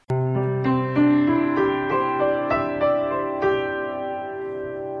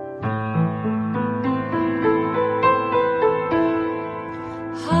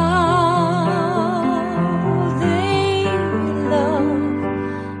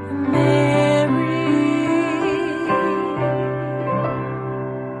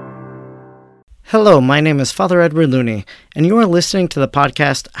Hello, my name is Father Edward Looney, and you are listening to the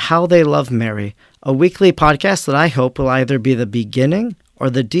podcast How They Love Mary, a weekly podcast that I hope will either be the beginning or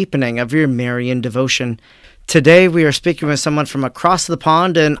the deepening of your Marian devotion. Today we are speaking with someone from across the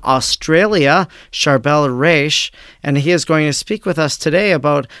pond in Australia, Charbel Raish, and he is going to speak with us today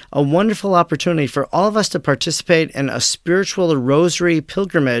about a wonderful opportunity for all of us to participate in a spiritual rosary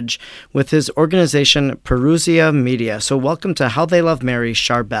pilgrimage with his organization, Parousia Media. So welcome to How They Love Mary,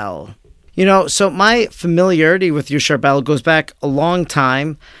 Charbel. So my familiarity with you, Charbel, goes back a long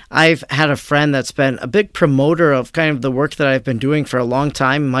time. I've had a friend that's been a big promoter of kind of the work that I've been doing for a long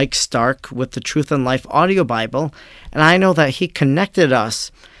time, Mike Stark, with the Truth and Life audio Bible. And I know that he connected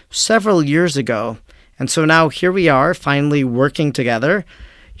us several years ago. And so now here we are, finally working together.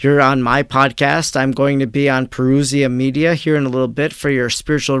 You're on my podcast. I'm going to be on Parousia Media here in a little bit for your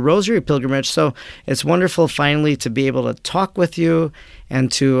spiritual rosary pilgrimage. So it's wonderful finally to be able to talk with you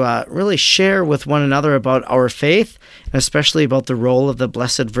and to really share with one another about our faith, and especially about the role of the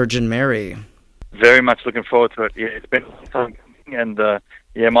Blessed Virgin Mary. Very much looking forward to it. Yeah, it's been a long time coming,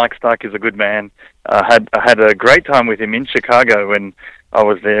 and Mike Stark is a good man. I had a great time with him in Chicago when I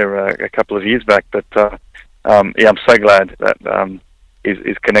was there a couple of years back. But I'm so glad that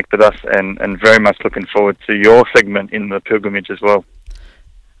he's connected us, and very much looking forward to your segment in the pilgrimage as well.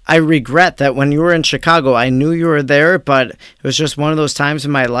 I regret that when you were in Chicago, I knew you were there, but it was just one of those times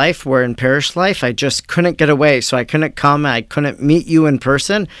in my life where in parish life, I just couldn't get away. So I couldn't come, I couldn't meet you in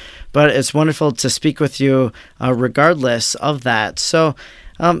person, but it's wonderful to speak with you regardless of that. So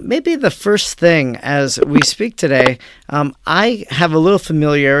maybe the first thing as we speak today, I have a little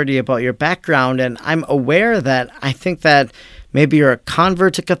familiarity about your background, and I'm aware that I think that maybe you're a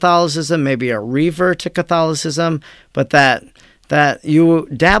convert to Catholicism, maybe a revert to Catholicism, but that you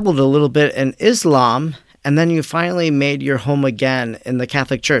dabbled a little bit in Islam, and then you finally made your home again in the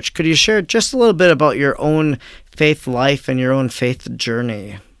Catholic Church. Could you share just a little bit about your own faith life and your own faith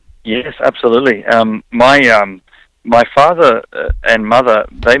journey? Yes, absolutely. My father and mother,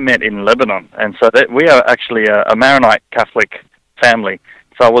 they met in Lebanon, and so we are actually a Maronite Catholic family.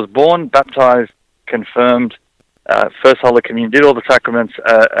 So I was born, baptized, confirmed, first Holy Communion, did all the sacraments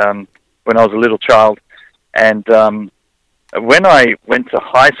when I was a little child, and when I went to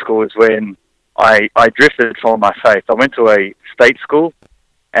high school is when I drifted from my faith. I went to a state school,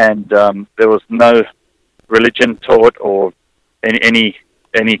 and there was no religion taught or any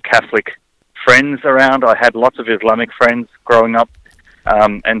Catholic friends around. I had lots of Islamic friends growing up,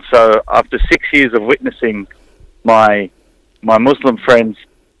 and so after 6 years of witnessing my Muslim friends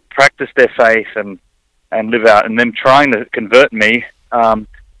practice their faith and live out, and them trying to convert me,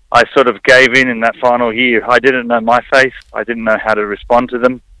 I sort of gave in that final year. I didn't know my faith. I didn't know how to respond to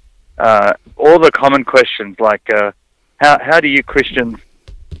them. All the common questions like, how do you Christians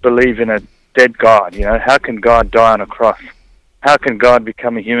believe in a dead God? How can God die on a cross? How can God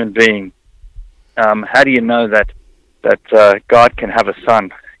become a human being? How do you know that God can have a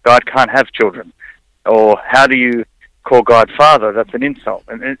son? God can't have children. Or how do you call God Father? That's an insult.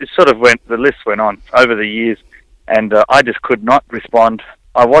 And it sort of the list went on over the years, and I just could not respond.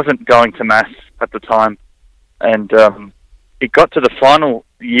 I wasn't going to Mass at the time, and it got to the final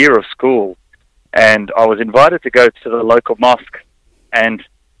year of school, and I was invited to go to the local mosque, and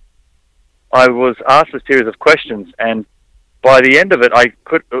I was asked a series of questions, and by the end of it, I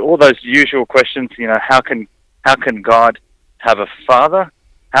could all those usual questions. How can God have a father?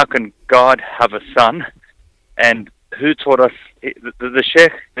 How can God have a son? And who taught us? The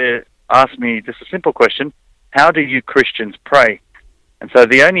sheikh asked me just a simple question: how do you Christians pray? And so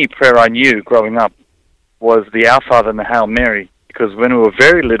the only prayer I knew growing up was the Our Father and the Hail Mary, because when we were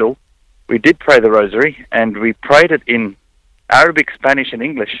very little, we did pray the Rosary, and we prayed it in Arabic, Spanish, and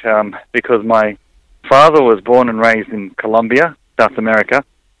English, because my father was born and raised in Colombia, South America.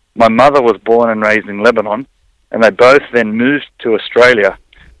 My mother was born and raised in Lebanon, and they both then moved to Australia.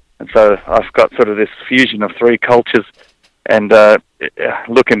 And so I've got sort of this fusion of three cultures, and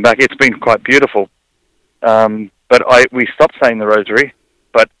looking back, it's been quite beautiful. But we stopped saying the Rosary,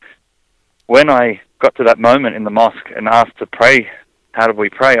 but when I got to that moment in the mosque and asked to pray, how do we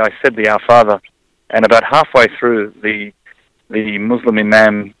pray, I said the Our Father, and about halfway through, the Muslim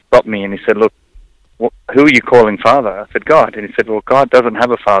imam stopped me and he said, look, who are you calling Father? I said, God. And he said, well, God doesn't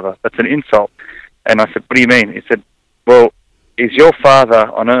have a father. That's an insult. And I said, what do you mean? He said, well, is your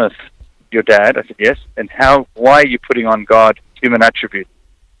father on earth your dad? I said, yes. And why are you putting on God human attributes?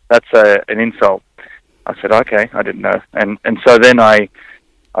 That's an insult. I said, okay, I didn't know. And so then I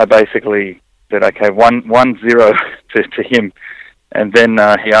basically said, okay, 1-0 to him. And then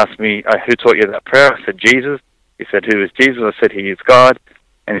he asked me, who taught you that prayer? I said, Jesus. He said, who is Jesus? I said, he is God.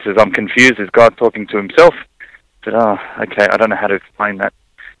 And he says, I'm confused. Is God talking to himself? I said, oh, okay, I don't know how to explain that.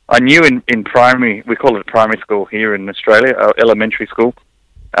 I knew in primary, we call it primary school here in Australia, elementary school,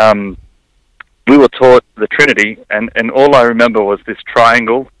 we were taught the Trinity, and all I remember was this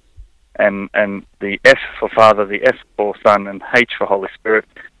triangle, and the F for Father, the S for Son, and H for Holy Spirit,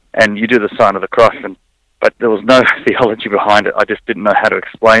 and you do the sign of the cross. But there was no theology behind it. I just didn't know how to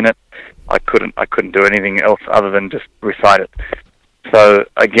explain it. I couldn't do anything else other than just recite it. So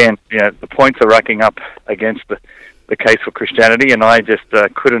again, the points are racking up against the case for Christianity, and I just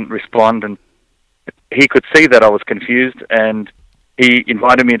couldn't respond. And he could see that I was confused, and he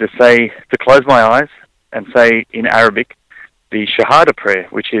invited me to close my eyes and say in Arabic the Shahada prayer,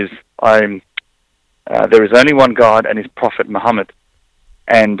 which is, there is only one God and his Prophet Muhammad.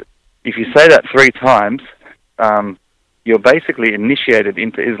 And if you say that 3 times, you're basically initiated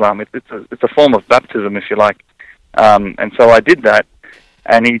into Islam. It's a form of baptism, if you like. And so I did that,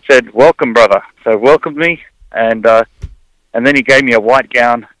 and he said, welcome, brother. So welcomed me, and then he gave me a white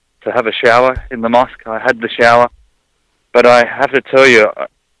gown to have a shower in the mosque. I had the shower, but I have to tell you,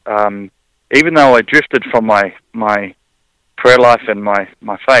 even though I drifted from my prayer life and my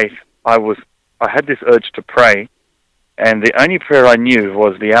faith, I had this urge to pray, and the only prayer I knew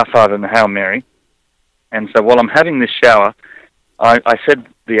was the Our Father and the Hail Mary. And so while I'm having this shower, I said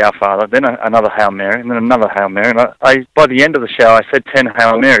the Our Father, then another Hail Mary, and then another Hail Mary. And by the end of the shower, I said 10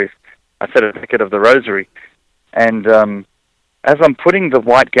 Hail Marys. I said a decade of the Rosary. And as I'm putting the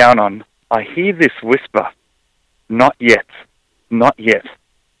white gown on, I hear this whisper, not yet, not yet.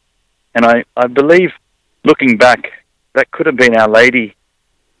 And I believe, looking back, that could have been Our Lady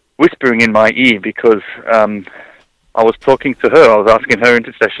whispering in my ear, because I was talking to her. I was asking her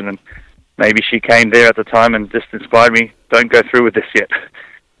intercession, and maybe she came there at the time and just inspired me, don't go through with this yet.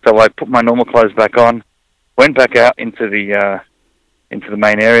 So I put my normal clothes back on, went back out into the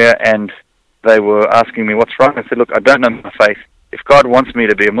main area, and they were asking me what's wrong. I said, look, I don't know my faith. If God wants me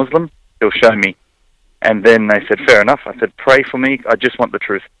to be a Muslim, he'll show me. And then they said, fair enough. I said, pray for me. I just want the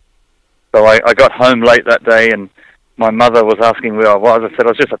truth. So I got home late that day, and my mother was asking where I was. I said, I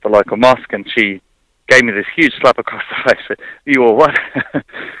was just at the local mosque, and she gave me this huge slap across the face. You were what?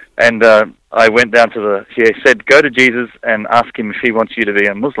 And I went down to she said, go to Jesus and ask him if he wants you to be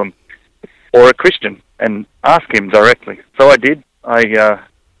a Muslim or a Christian, and ask him directly. So I did.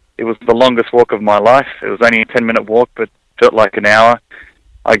 It was the longest walk of my life. It was only a 10-minute walk, but felt like an hour.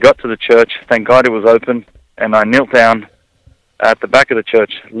 I got to the church. Thank God it was open, and I knelt down at the back of the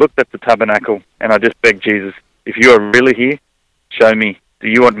church, looked at the tabernacle, and I just begged Jesus, if you are really here, show me. Do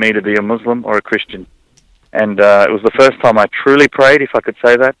you want me to be a Muslim or a Christian? And it was the first time I truly prayed, if I could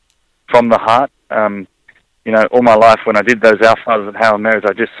say that, from the heart. All my life when I did those Our Fathers and Hail Marys,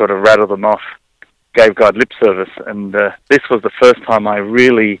 I just sort of rattled them off, gave God lip service. And this was the first time I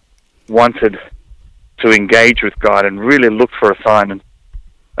really wanted to engage with God and really look for a sign. And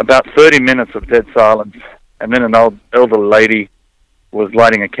about 30 minutes of dead silence, and then an elder lady was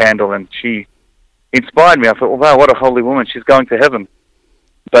lighting a candle, and she inspired me. I thought, wow, what a holy woman. She's going to heaven.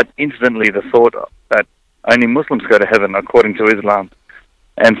 But instantly the thought that only Muslims go to heaven according to Islam.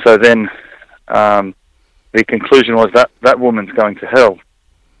 And so then the conclusion was that woman's going to hell.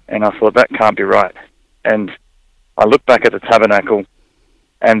 And I thought, that can't be right. And I looked back at the tabernacle,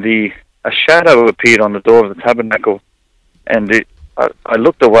 and a shadow appeared on the door of the tabernacle. And I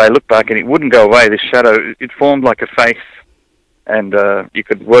looked away, looked back, and it wouldn't go away. This shadow, it formed like a face. And you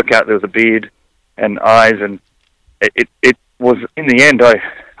could work out there was a beard and eyes. And it was, in the end,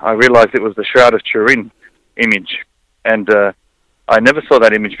 I realized it was the Shroud of Turin image. And I never saw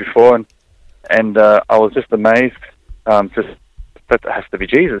that image before, and I was just amazed. That has to be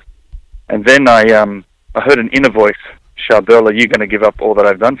Jesus. And then I heard an inner voice, Charbel, are you going to give up all that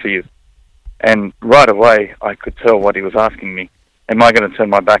I've done for you? And right away, I could tell what he was asking me. Am I going to turn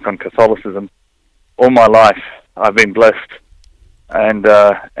my back on Catholicism? All my life, I've been blessed, and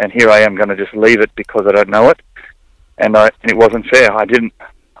here I am going to just leave it because I don't know it. And it wasn't fair. I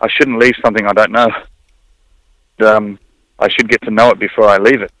shouldn't leave something I don't know. I should get to know it before I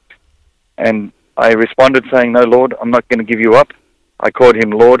leave it. And I responded saying, no, Lord, I'm not going to give you up. I called him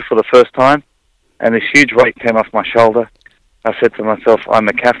Lord for the first time, and this huge weight came off my shoulder. I said to myself, I'm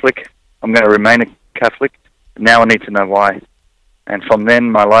a Catholic. I'm going to remain a Catholic. Now I need to know why. And from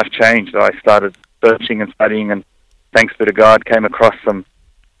then, my life changed. I started searching and studying, and thanks be to God, came across some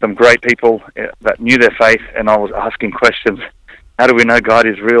great people that knew their faith, and I was asking questions. How do we know God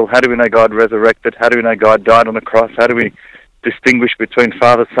is real? How do we know God resurrected? How do we know God died on the cross? How do we distinguish between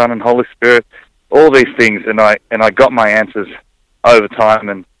Father, Son, and Holy Spirit? All these things, and I got my answers over time,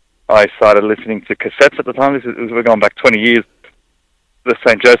 and I started listening to cassettes at the time. We're going back 20 years, the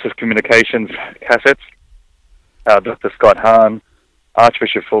St. Joseph Communications cassettes, Dr. Scott Hahn,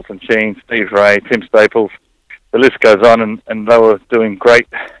 Archbishop Fulton Sheen, Steve Ray, Tim Staples. The list goes on, and they were doing great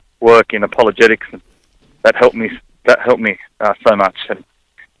work in apologetics, and that helped me so much. And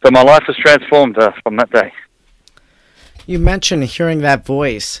so my life was transformed from that day. You mentioned hearing that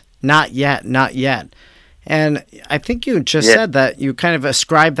voice, not yet, not yet. And I think you just said that you kind of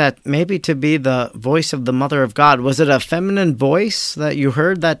ascribed that maybe to be the voice of the Mother of God. Was it a feminine voice that you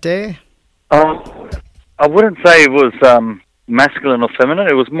heard that day? I wouldn't say it was masculine or feminine.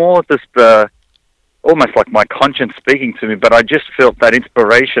 It was more just almost like my conscience speaking to me, but I just felt that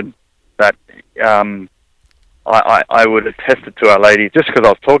inspiration that I would attest it to Our Lady just because I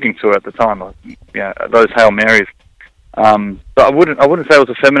was talking to her at the time. Those Hail Marys. But I wouldn't say it was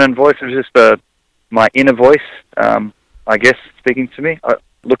a feminine voice. It was just my inner voice, I guess, speaking to me.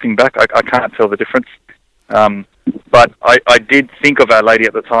 Looking back, I can't tell the difference. But I did think of Our Lady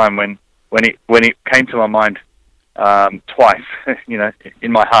at the time when it came to my mind twice,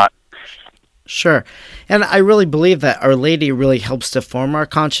 in my heart. Sure. And I really believe that Our Lady really helps to form our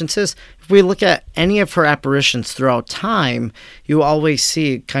consciences. If we look at any of her apparitions throughout time, you always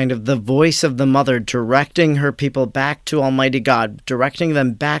see kind of the voice of the Mother directing her people back to Almighty God, directing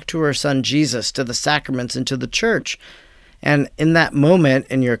them back to her Son Jesus, to the sacraments, and to the church. And in that moment,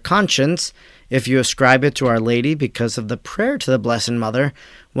 in your conscience, if you ascribe it to Our Lady because of the prayer to the Blessed Mother,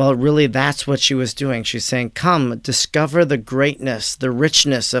 well, really that's what she was doing. She's saying, come, discover the greatness, the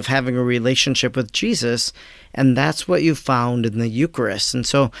richness of having a relationship with Jesus, and that's what you found in the Eucharist. And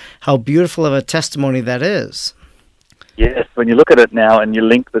so how beautiful of a testimony that is. Yes, when you look at it now and you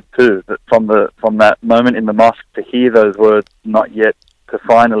link the two, that from that moment in the mosque to hear those words, not yet, to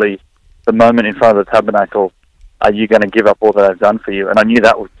finally the moment in front of the tabernacle, are you going to give up all that I've done for you? And I knew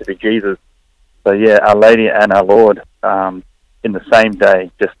that was to be Jesus. So yeah, Our Lady and our Lord in the same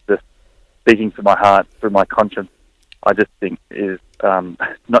day, just speaking to my heart through my conscience, I just think is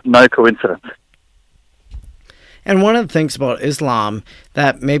no coincidence. And one of the things about Islam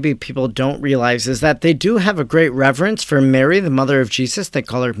that maybe people don't realize is that they do have a great reverence for Mary, the mother of Jesus. They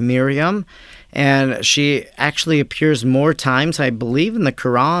call her Miriam, and she actually appears more times, I believe, in the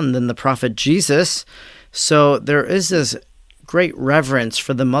Quran than the prophet Jesus. So there is this great reverence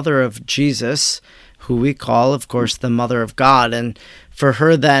for the mother of Jesus, who we call, of course, the Mother of God. And for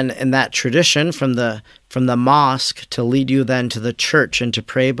her then, in that tradition, from the mosque to lead you then to the church and to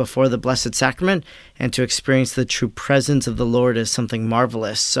pray before the Blessed Sacrament and to experience the true presence of the Lord is something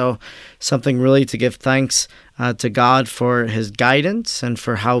marvelous. So something really to give thanks to God for his guidance and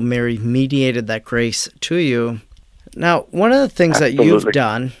for how Mary mediated that grace to you. Now, one of the things that you've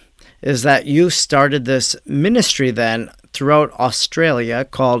done is that you started this ministry then throughout Australia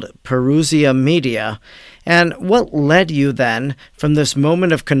called Parousia Media. And what led you then from this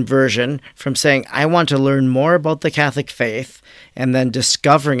moment of conversion, from saying, I want to learn more about the Catholic faith, and then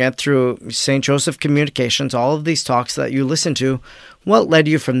discovering it through St. Joseph Communications, all of these talks that you listen to, what led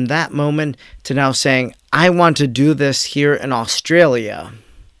you from that moment to now saying, I want to do this here in Australia?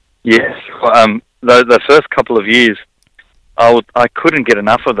 Yes. The first couple of years, I couldn't get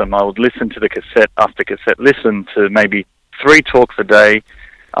enough of them. I would listen to the cassette after cassette, listen to maybe 3 talks a day.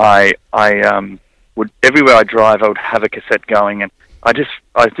 I would, everywhere I drive, I would have a cassette going, and I just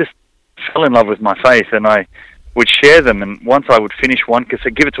fell in love with my faith, and I would share them. And once I would finish one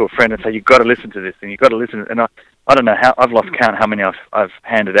cassette, give it to a friend and say, "You've got to listen to this," and you've got to listen. And I don't know how, I've lost count how many I've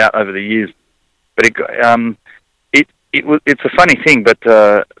handed out over the years. But it's a funny thing. But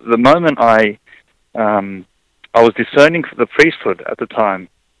the moment I was discerning for the priesthood at the time.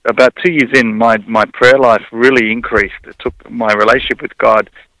 About 2 years in, my prayer life really increased. It took my relationship with God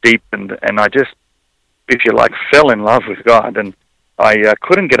deepened, and I just, if you like, fell in love with God. And I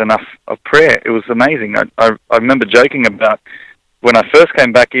couldn't get enough of prayer. It was amazing. I remember joking about when I first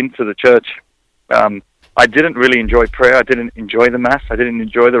came back into the church, I didn't really enjoy prayer. I didn't enjoy the Mass. I didn't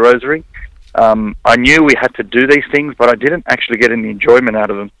enjoy the Rosary. I knew we had to do these things, but I didn't actually get any enjoyment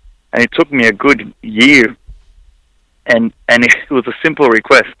out of them. And it took me a good year. And it was a simple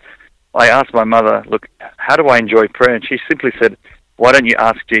request. I asked my mother, look, how do I enjoy prayer? And she simply said, why don't you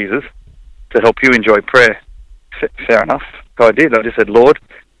ask Jesus to help you enjoy prayer? Fair enough. So I did. I just said, Lord,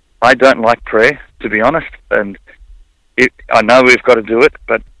 I don't like prayer, to be honest, and I know we've got to do it,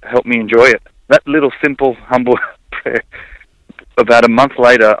 but help me enjoy it. That little simple, humble prayer. About a month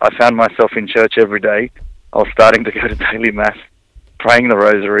later, I found myself in church every day. I was starting to go to daily Mass, praying the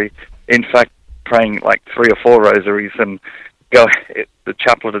Rosary. In fact, praying like 3 or 4 rosaries and go the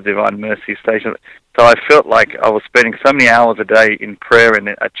Chaplet of Divine Mercy station. So I felt like I was spending so many hours a day in prayer and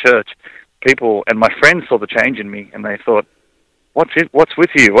at church. People and my friends saw the change in me, and they thought, What's with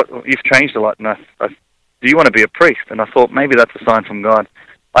you? You've changed a lot. And do you want to be a priest? And I thought maybe that's a sign from God.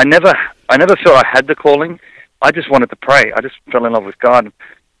 I never felt I had the calling. I just wanted to pray. I just fell in love with God.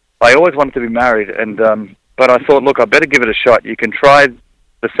 I always wanted to be married, and but I thought, look, I better give it a shot. You can try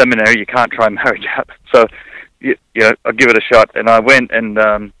the seminary, you can't try marriage out. So, I'll give it a shot. And I went, and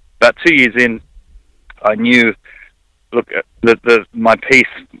about 2 years in, I knew, look, my peace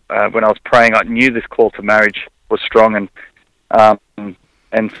when I was praying, I knew this call to marriage was strong,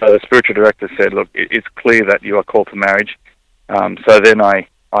 and so the spiritual director said, look, it's clear that you are called to marriage. So then I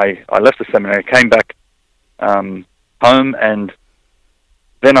left the seminary, came back home, and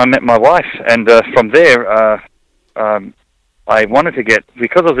then I met my wife, and from there, I wanted to get,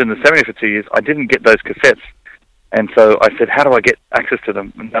 because I was in the seminary for 2 years, I didn't get those cassettes. And so I said, how do I get access to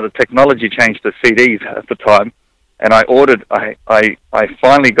them? Now, the technology changed to CDs at the time, and I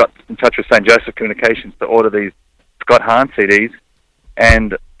finally got in touch with St. Joseph Communications to order these Scott Hahn CDs,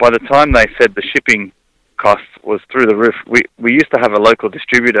 and by the time they said the shipping cost was through the roof, we used to have a local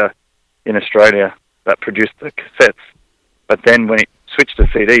distributor in Australia that produced the cassettes, but then when it switched to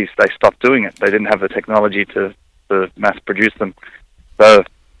CDs, they stopped doing it. They didn't have the technology to mass produce them. So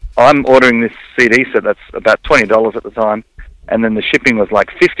I'm ordering this CD set that's about $20 at the time, and then the shipping was like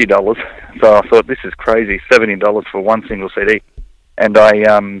 $50. So I thought, this is crazy, $70 for one single CD. And I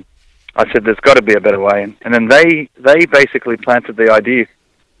said, there's got to be a better way. And then they basically planted the idea,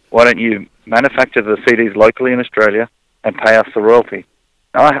 why don't you manufacture the CDs locally in Australia and pay us the royalty?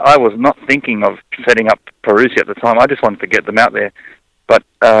 Now, I was not thinking of setting up Parousia at the time. I just wanted to get them out there. But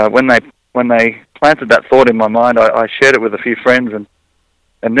when they planted that thought in my mind, I shared it with a few friends,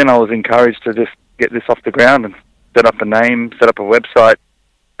 and then I was encouraged to just get this off the ground and set up a name, set up a website,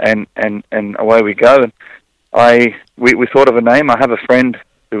 and away we go. And we thought of a name. I have a friend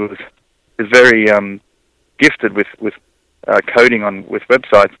who is very gifted with coding with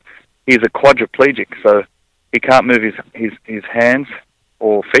websites. He's a quadriplegic, so he can't move his hands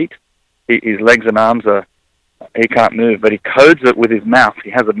or feet. His legs and arms he can't move, but he codes it with his mouth.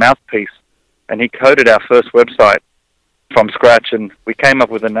 He has a mouthpiece, and he coded our first website from scratch, and we came up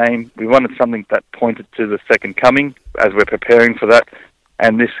with a name. We wanted something that pointed to the second coming as we're preparing for that,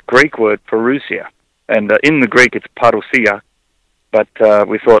 and this Greek word, Parousia. And in the Greek, it's parousia, but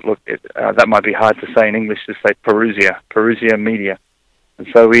we thought, look, that might be hard to say in English, to say Parousia Media. And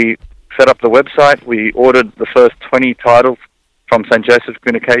so we set up the website. We ordered the first 20 titles from St. Joseph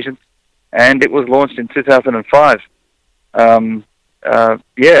Communications, and it was launched in 2005.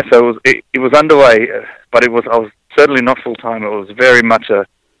 So it was underway, but I was certainly not full-time. It was very much a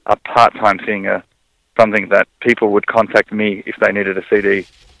part-time thing, something that people would contact me if they needed a CD.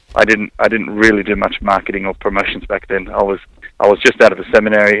 I didn't really do much marketing or promotions back then. I was just out of the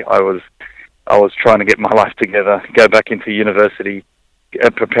seminary. I was trying to get my life together, go back into university,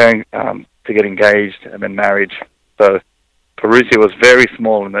 preparing to get engaged and then married. So Parousia was very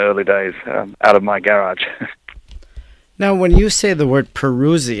small in the early days, out of my garage. Now, when you say the word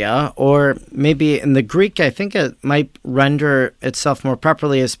Parousia, or maybe in the Greek, I think it might render itself more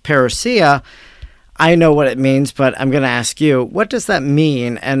properly as Parousia, I know what it means, but I'm going to ask you, what does that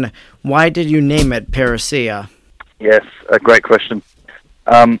mean, and why did you name it Parousia? Yes, a great question.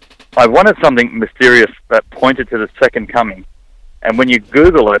 I wanted something mysterious that pointed to the second coming. And when you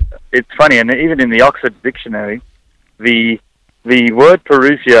Google it, it's funny, and even in the Oxford Dictionary, the word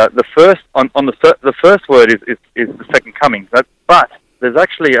Parousia, the first word is the second coming. But there's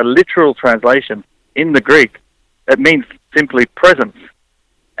actually a literal translation in the Greek that means simply presence.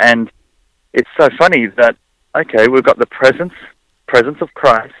 And it's so funny that, okay, we've got the presence of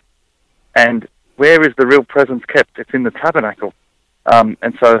Christ, and where is the real presence kept? It's in the tabernacle.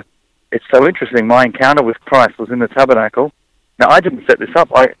 And so it's so interesting. My encounter with Christ was in the tabernacle. Now, I didn't set this up.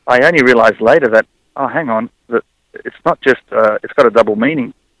 I only realized later that, oh, hang on, that it's not just, it's got a double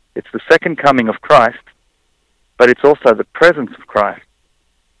meaning. It's the second coming of Christ, but it's also the presence of Christ.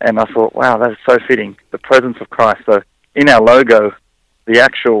 And I thought, wow, that is so fitting, the presence of Christ. So in our logo, the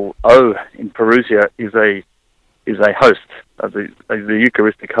actual O in Parousia is a host, the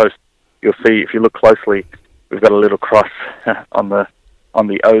Eucharistic host. You'll see, if you look closely, we've got a little cross on the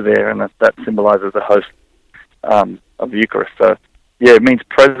O there, and that symbolizes the host of the Eucharist. So, yeah, it means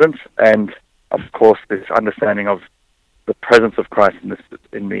presence, and of course, this understanding of the presence of Christ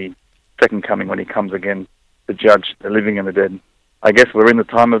in the second coming when he comes again to judge the living and the dead. I guess we're in the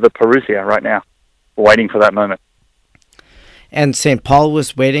time of the Parousia right now, waiting for that moment. And St. Paul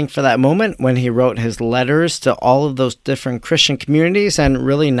was waiting for that moment when he wrote his letters to all of those different Christian communities, and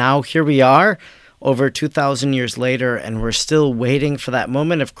really now here we are, over 2,000 years later, and we're still waiting for that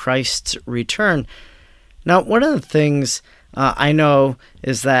moment of Christ's return. Now, one of the things I know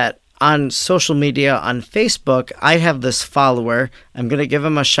is that on social media, on Facebook, I have this follower. I'm going to give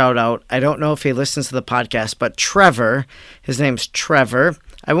him a shout out. I don't know if he listens to the podcast, but Trevor, his name's Trevor.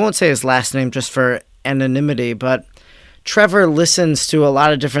 I won't say his last name just for anonymity, but Trevor listens to a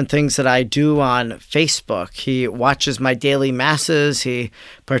lot of different things that I do on Facebook. He watches my daily masses. He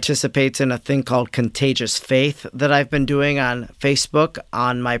participates in a thing called Contagious Faith that I've been doing on Facebook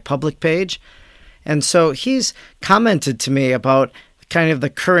on my public page. And so he's commented to me about kind of the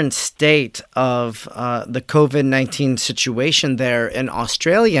current state of the COVID-19 situation there in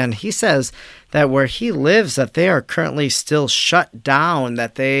Australia. And he says that where he lives, that they are currently still shut down,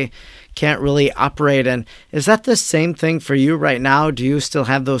 that they can't really operate. And is that the same thing for you right now? Do you still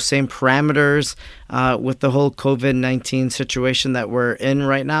have those same parameters with the whole COVID-19 situation that we're in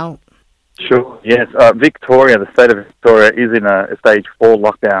right now? Sure, yes. Victoria, the state of Victoria, is in a stage 4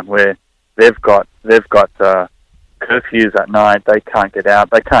 lockdown where they've got curfews at night. They can't get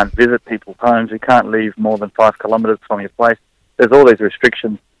out. They can't visit people's homes. You can't leave more than 5 kilometres from your place. There's all these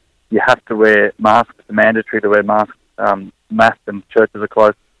restrictions. You have to wear masks. It's mandatory to wear masks. Mass and churches are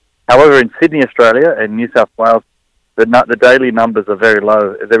closed. However, in Sydney, Australia, and New South Wales, the daily numbers are very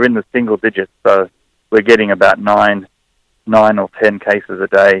low. They're in the single digits. So we're getting about 9 or 10 cases a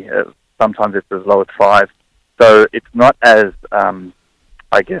day. Sometimes it's as low as 5. So it's not as, the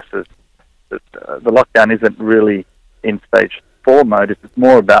lockdown isn't really in stage 4 mode. It's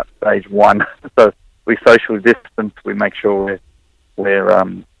more about stage 1. So we social distance. We make sure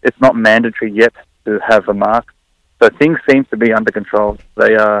we're it's not mandatory yet to have a mask. So things seem to be under control.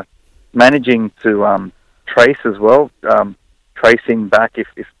 They are managing to trace as well, tracing back if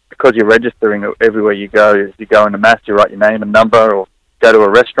because you're registering everywhere you go. If you go in a mass, you write your name and number, or go to a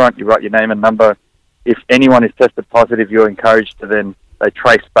restaurant, you write your name and number. If anyone is tested positive, you're encouraged to then they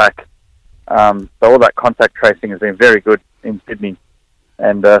trace back. So all that contact tracing has been very good in Sydney.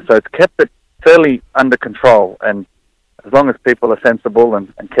 And so it's kept it fairly under control. And as long as people are sensible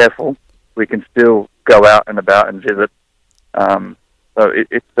and careful, we can still go out and about and visit.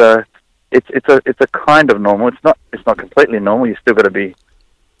 So it's a kind of normal. It's not completely normal. You still got to be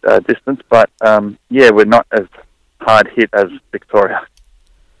distanced, but we're not as hard hit as Victoria.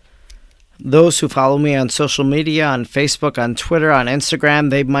 Those who follow me on social media, on Facebook, on Twitter, on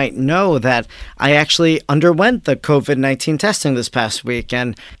Instagram, they might know that I actually underwent the COVID-19 testing this past week,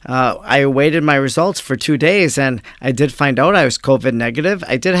 and I awaited my results for 2 days, and I did find out I was COVID negative.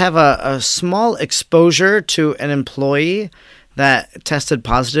 I did have a small exposure to an employee that tested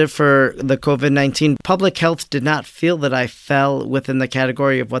positive for the COVID-19. Public health did not feel that I fell within the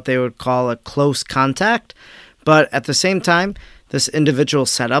category of what they would call a close contact, but at the same time, this individual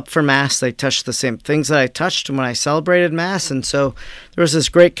set up for Mass. They touched the same things that I touched when I celebrated Mass. And so there was this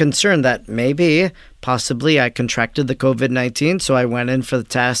great concern that possibly I contracted the COVID-19. So I went in for the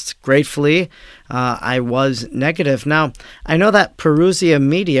test. Gratefully, I was negative. Now, I know that Parousia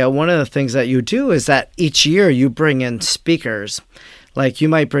Media, one of the things that you do is that each year you bring in speakers. Like you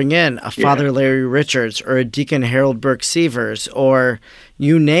might bring in a Father Larry Richards or a Deacon Harold Burke-Sievers, or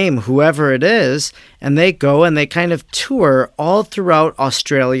you name whoever it is, and they go and they kind of tour all throughout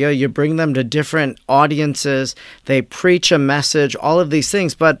Australia. You bring them to different audiences. They preach a message, all of these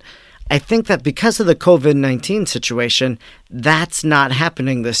things. But I think that because of the COVID-19 situation, that's not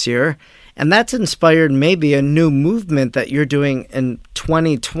happening this year. And that's inspired maybe a new movement that you're doing in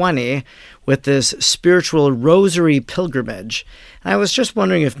 2020 with this spiritual rosary pilgrimage. And I was just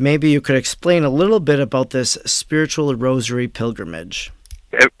wondering if maybe you could explain a little bit about this spiritual rosary pilgrimage.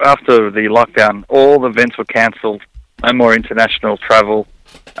 After the lockdown, all the events were cancelled, no more international travel,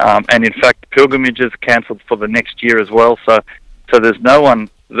 and in fact, pilgrimages cancelled for the next year as well. So there's no one.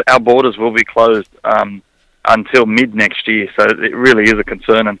 Our borders will be closed until mid next year. So it really is a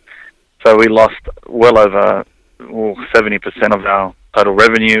concern, and so we lost well over 70% of our total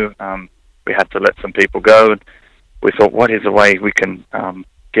revenue. We had to let some people go, and we thought, what is a way we can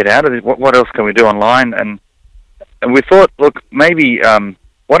get out of this? What else can we do online? And we thought, look, maybe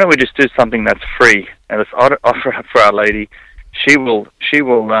why don't we just do something that's free and let's offer it for Our Lady. She will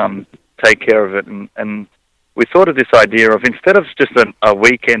take care of it. And we thought of this idea of, instead of just a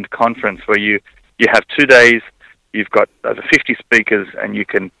weekend conference where you have 2 days, you've got over 50 speakers, and you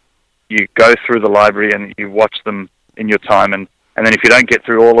go through the library and you watch them in your time, and then if you don't get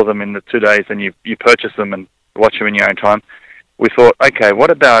through all of them in the 2 days, then you purchase them and watch them in your own time. We thought, okay,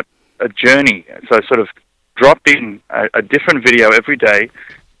 what about a journey? So sort of drop in a different video every day,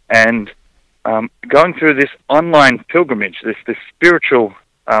 and going through this online pilgrimage, this spiritual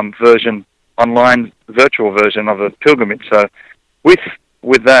version, online virtual version of a pilgrimage. So with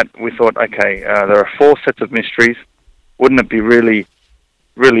that, we thought, okay, there are 4 sets of mysteries. wouldn't it be really,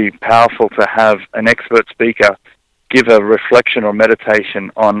 really powerful to have an expert speaker give a reflection or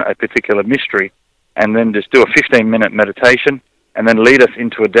meditation on a particular mystery, and then just do a 15-minute meditation, and then lead us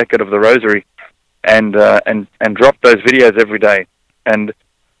into a decade of the Rosary, and drop those videos every day. And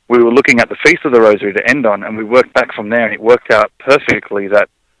we were looking at the Feast of the Rosary to end on, and we worked back from there, and it worked out perfectly that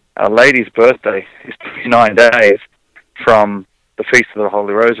Our Lady's birthday is 29 days from the Feast of the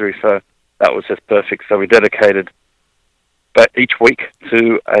Holy Rosary, so that was just perfect. So we dedicated each week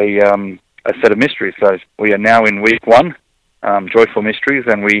to a set of mysteries. So we are now in week 1, Joyful Mysteries,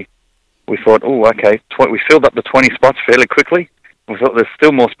 and we thought, we filled up the 20 spots fairly quickly. We thought there's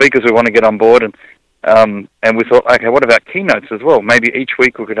still more speakers we want to get on board, and we thought, okay, what about keynotes as well? Maybe each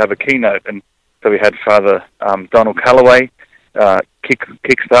week we could have a keynote. And so we had Father Donald Calloway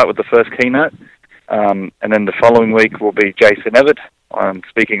kickstart with the first keynote, and then the following week will be Jason Everett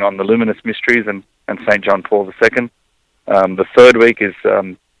speaking on the Luminous Mysteries and St. John Paul II. The third week is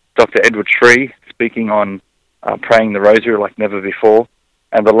Dr. Edward Shree speaking on praying the Rosary like never before.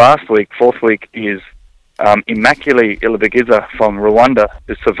 And the last week, fourth week, is Immaculée Ilibagiza from Rwanda,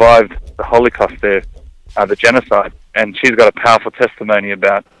 who survived the Holocaust there, the genocide. And she's got a powerful testimony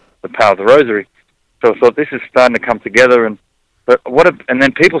about the power of the Rosary. So I thought this is starting to come together. And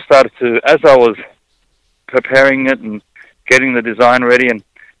then people started to, as I was preparing it and getting the design ready, and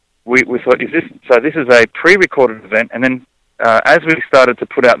we thought, this is a pre-recorded event. And then as we started to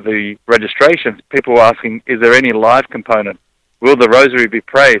put out the registrations, people were asking, is there any live component? Will the Rosary be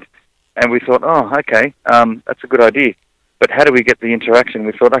prayed? And we thought, that's a good idea. But how do we get the interaction?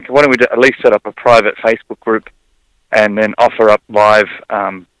 We thought, okay, why don't we at least set up a private Facebook group and then offer up live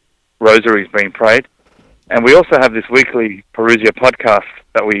rosaries being prayed. And we also have this weekly Parousia podcast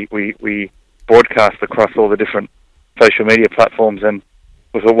that we broadcast across all the different social media platforms. And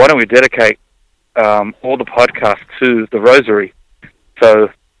we thought, why don't we dedicate all the podcasts to the Rosary? So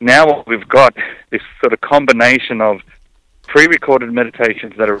now what we've got, this sort of combination of pre-recorded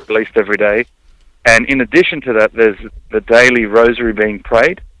meditations that are released every day, and in addition to that, there's the daily Rosary being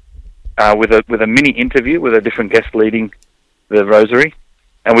prayed with a mini interview with a different guest leading the Rosary,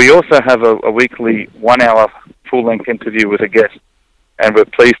 and we also have a weekly 1-hour full-length interview with a guest. And we're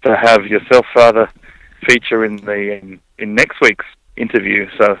pleased to have yourself, Father, feature in next week's interview.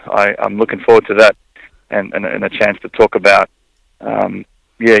 So I'm looking forward to that and a chance to talk about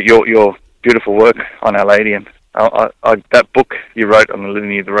your beautiful work on Our Lady. And that book you wrote on the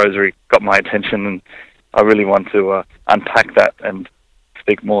Litany of the Rosary got my attention, and I really want to unpack that and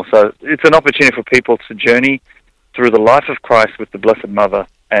speak more. So it's an opportunity for people to journey through the life of Christ with the Blessed Mother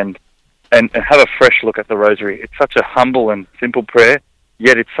and have a fresh look at the Rosary. It's such a humble and simple prayer,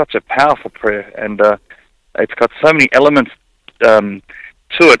 yet it's such a powerful prayer, and it's got so many elements to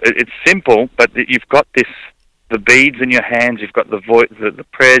it. It's simple, but you've got the beads in your hands, you've got the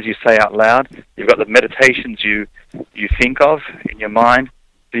prayers you say out loud, you've got the meditations you think of in your mind.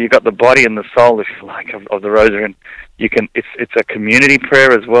 So you've got the body and the soul, if you like, of the Rosary, and it's a community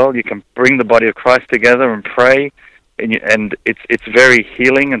prayer as well. You can bring the body of Christ together and pray, and it's very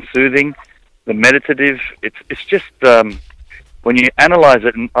healing and soothing. The meditative, it's just when you analyze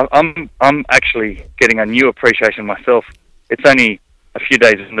it, and I'm actually getting a new appreciation myself. It's only a few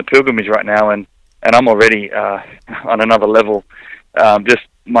days in the pilgrimage right now, and I'm already on another level. Just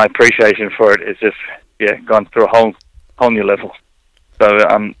my appreciation for it is just gone through a whole new level. So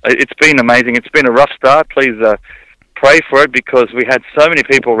it's been amazing. It's been a rough start. Please pray for it, because we had so many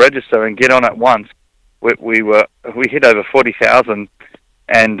people register and get on at once. We hit over 40,000,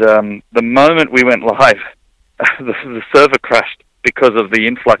 and the moment we went live, the server crashed because of the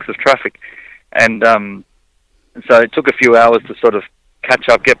influx of traffic, and so it took a few hours to sort of catch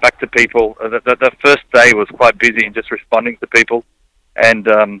up, get back to people. The first day was quite busy in just responding to people, and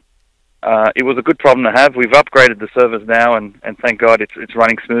it was a good problem to have. We've upgraded the servers now, and thank God it's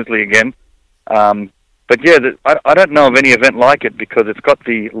running smoothly again. But I don't know of any event like it, because it's got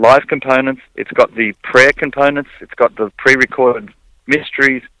the live components, it's got the prayer components, it's got the pre-recorded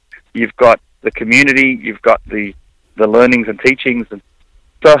mysteries, you've got the community, you've got the learnings and teachings, and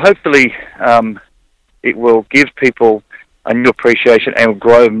so hopefully it will give people a new appreciation and will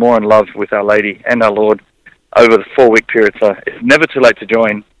grow more in love with Our Lady and our Lord over the 4-week period. So it's never too late to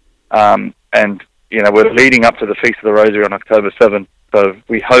join. And we're leading up to the Feast of the Rosary on October 7th. So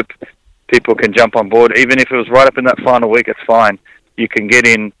we hope people can jump on board. Even if it was right up in that final week, it's fine. You can get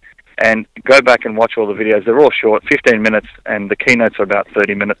in and go back and watch all the videos. They're all short, 15 minutes, and the keynotes are about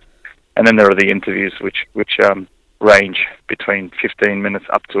 30 minutes. And then there are the interviews, which range between 15 minutes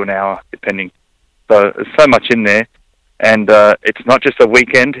up to an hour, depending. So there's so much in there. And it's not just a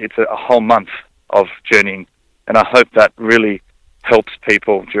weekend, it's a whole month of journeying And I hope that really helps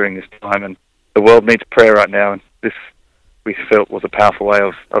people during this time. And the world needs prayer right now, and this we felt was a powerful way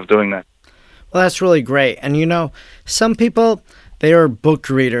of doing that. Well, that's really great. And some people, they are book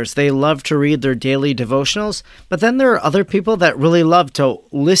readers. They love to read their daily devotionals. But then there are other people that really love to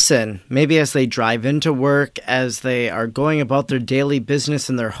listen, maybe as they drive into work, as they are going about their daily business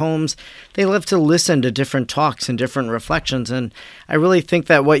in their homes. They love to listen to different talks and different reflections. And I really think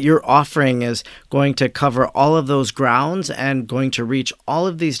that what you're offering is going to cover all of those grounds and going to reach all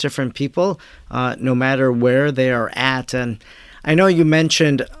of these different people, no matter where they are at. And I know you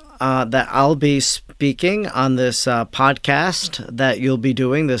mentioned that I'll be speaking on this podcast that you'll be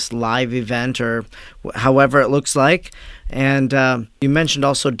doing, this live event or however it looks like. And you mentioned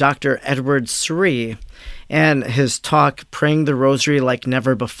also Dr. Edward Sri and his talk, Praying the Rosary Like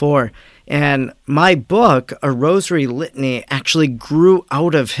Never Before. And my book, A Rosary Litany, actually grew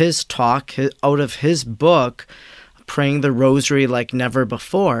out of his talk, out of his book, Praying the Rosary Like Never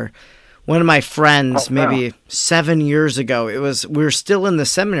Before. One of my friends, maybe 7 years ago, we were still in the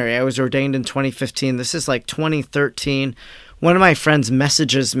seminary. I was ordained in 2015. This is like 2013. One of my friends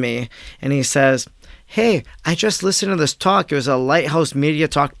messages me and he says, "Hey, I just listened to this talk. It was a Lighthouse Media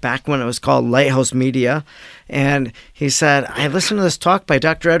talk back when it was called Lighthouse Media." And he said, "I listened to this talk by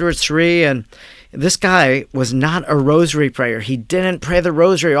Dr. Edward Sri, and this guy was not a rosary prayer. He didn't pray the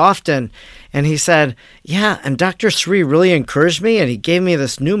rosary often." And he said, "Yeah, and Dr. Sri really encouraged me, and he gave me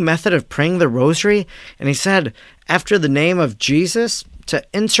this new method of praying the rosary." And he said, after the name of Jesus, to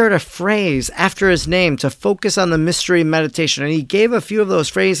insert a phrase after his name, to focus on the mystery meditation. And he gave a few of those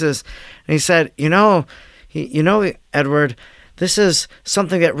phrases. And he said, Edward, this is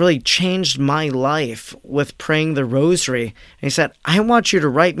something that really changed my life with praying the rosary. And he said, I want you to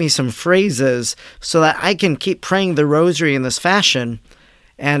write me some phrases so that I can keep praying the rosary in this fashion.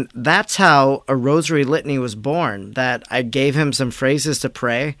 And that's how a rosary litany was born, that I gave him some phrases to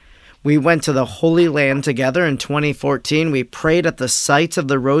pray. We went to the Holy Land together in 2014. We prayed at the sites of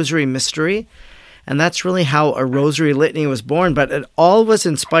the Rosary Mystery. And that's really how a rosary litany was born. But it all was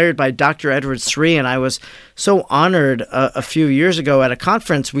inspired by Dr. Edward Sri. And I was so honored a few years ago at a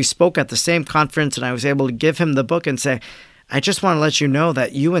conference. We spoke at the same conference, and I was able to give him the book and say, I just want to let you know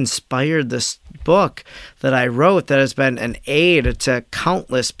that you inspired this book that I wrote that has been an aid to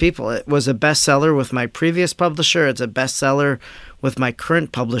countless people. It was a bestseller with my previous publisher. It's a bestseller with my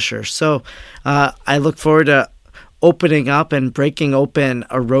current publisher. So I look forward to opening up and breaking open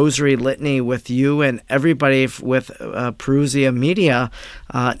a rosary litany with you and everybody with Parousia Media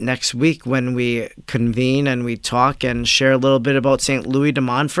next week when we convene and we talk and share a little bit about St. Louis de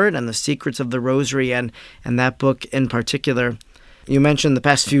Montfort and the secrets of the rosary and that book in particular. You mentioned the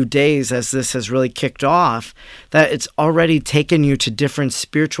past few days, as this has really kicked off, that it's already taken you to different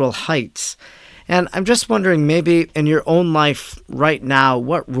spiritual heights. And I'm just wondering, maybe in your own life right now,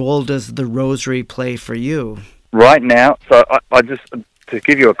 what role does the rosary play for you? Right now, so I just, to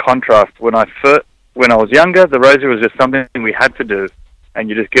give you a contrast, when I was younger, the rosary was just something we had to do, and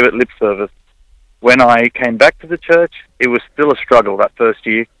you just give it lip service. When I came back to the church, it was still a struggle that first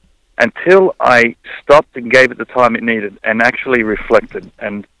year, until I stopped and gave it the time it needed, and actually reflected,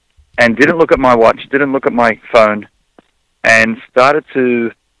 and didn't look at my watch, didn't look at my phone, and started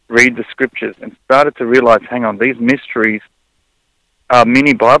to read the scriptures, and started to realize, hang on, these mysteries are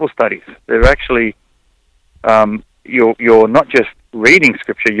mini Bible studies. They're actually you're not just reading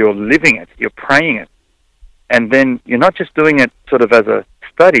scripture, you're living it, you're praying it. And then you're not just doing it sort of as a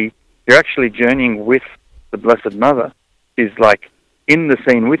study, you're actually journeying with the Blessed Mother. She's like in the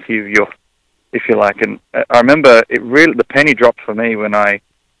scene with you, if you like. And I remember the penny dropped for me when I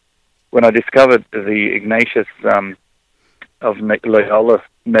discovered the Ignatius of Loyola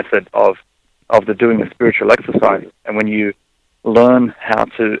method of the doing the spiritual exercise. And when you learn how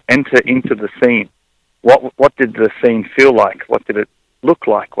to enter into the scene, what did the scene feel like? What did it look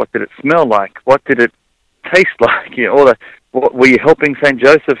like? What did it smell like? What did it taste like? Were you helping St.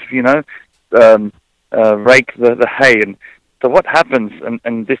 Joseph, rake the hay? And so what happens,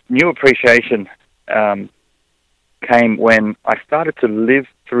 and this new appreciation came when I started to live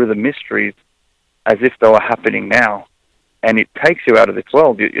through the mysteries as if they were happening now. And it takes you out of this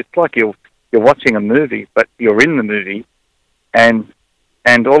world. It's like you're watching a movie, but you're in the movie, and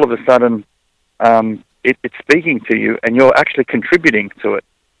all of a sudden, it's speaking to you, and you're actually contributing to it.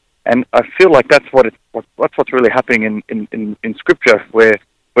 And I feel like that's what's really happening in Scripture, where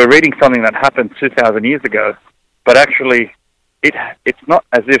we're reading something that happened 2,000 years ago, but actually it's not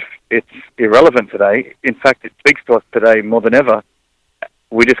as if it's irrelevant today. In fact, it speaks to us today more than ever.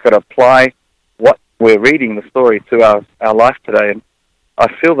 We just got to apply what we're reading, the story, to our life today. And I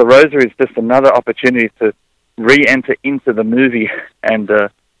feel the Rosary is just another opportunity to re-enter into the movie and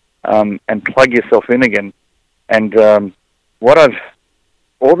plug yourself in again. And all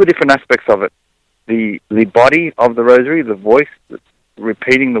the different aspects of it, the body of the rosary, the voice that's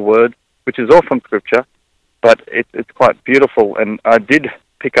repeating the word, which is all from Scripture, but it's quite beautiful. And I did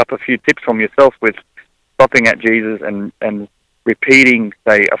pick up a few tips from yourself with stopping at Jesus and repeating,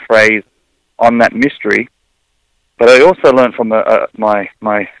 say, a phrase on that mystery. But I also learned from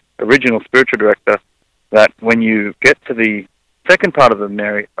my original spiritual director that when you get to the second part of the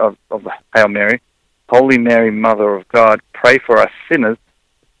Hail Mary, Holy Mary, Mother of God, pray for us sinners,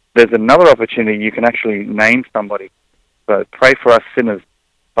 there's another opportunity you can actually name somebody. So pray for us sinners,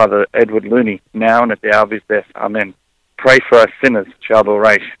 Father Edward Looney, now and at the hour of his death, Amen. Pray for us sinners, Charbel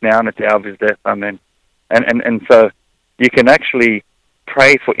Raish, now and at the hour of his death, Amen. And so you can actually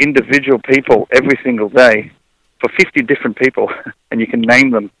pray for individual people every single day, for 50 different people, and you can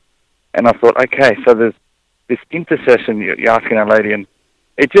name them. And I thought, okay, so there's this intercession you're asking Our Lady, and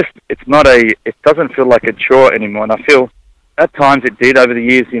it doesn't feel like a chore anymore. And I feel at times it did over the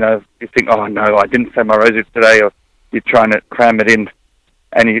years, you think, oh no, I didn't say my rosary today, or you're trying to cram it in,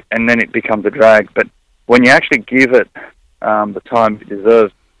 and then it becomes a drag. But when you actually give it the time it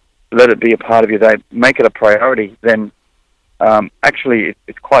deserves, let it be a part of your day, make it a priority, then actually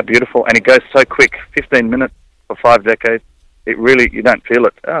it's quite beautiful, and it goes so quick. 15 minutes for 5 decades, you don't feel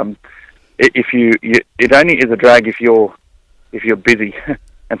it. It only is a drag if you're busy.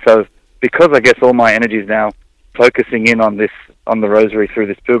 And so, because I guess all my energy is now focusing in on the rosary through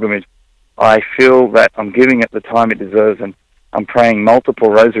this pilgrimage, I feel that I'm giving it the time it deserves, and I'm praying multiple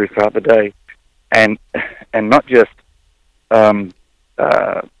rosaries throughout the day, and not just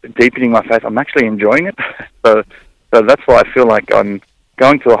deepening my faith. I'm actually enjoying it. So that's why I feel like I'm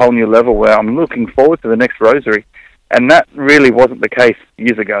going to a whole new level where I'm looking forward to the next rosary, and that really wasn't the case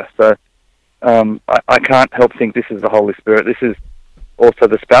years ago. So I can't help think this is the Holy Spirit. This is also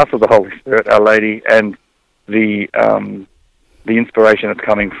the spouse of the Holy Spirit, Our Lady, and the inspiration that's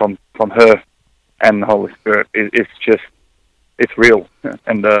coming from her and the Holy Spirit. It's real,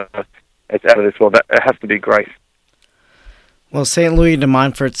 and it's out of this world. It has to be grace. Well, St. Louis de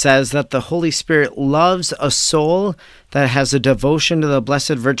Montfort says that the Holy Spirit loves a soul that has a devotion to the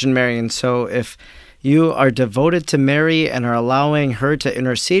Blessed Virgin Mary. And so if you are devoted to Mary and are allowing her to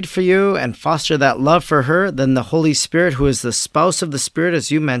intercede for you and foster that love for her, then the Holy Spirit, who is the spouse of the Spirit,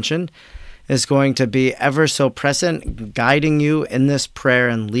 as you mentioned, is going to be ever so present, guiding you in this prayer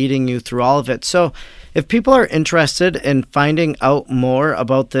and leading you through all of it. So if people are interested in finding out more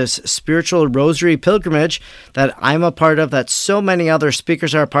about this spiritual rosary pilgrimage that I'm a part of, that so many other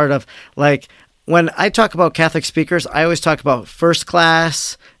speakers are a part of, like when I talk about Catholic speakers, I always talk about first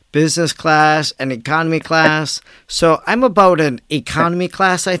class, business class, and economy class. So I'm about an economy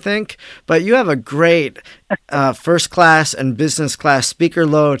class, I think, but you have a great first class and business class speaker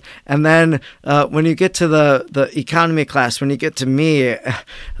load. And then when you get to the economy class, when you get to me,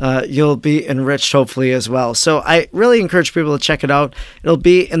 you'll be enriched hopefully as well. So I really encourage people to check it out. It'll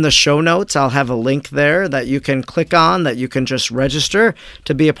be in the show notes. I'll have a link there that you can click on, that you can just register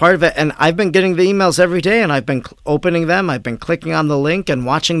to be a part of it. And I've been getting the emails every day, and I've been opening them. I've been clicking on the link and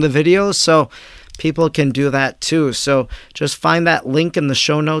watching the videos, so people can do that too. So just find that link in the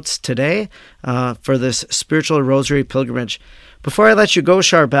show notes today for this spiritual rosary pilgrimage. Before I let you go,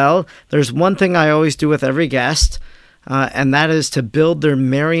 Charbel, there's one thing I always do with every guest, and that is to build their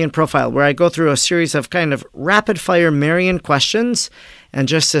Marian profile, where I go through a series of kind of rapid-fire Marian questions, and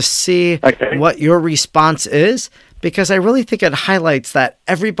just to see what your response is, because I really think it highlights that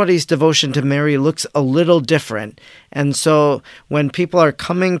everybody's devotion to Mary looks a little different. And so when people are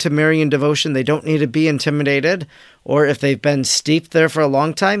coming to Marian devotion, they don't need to be intimidated, or if they've been steeped there for a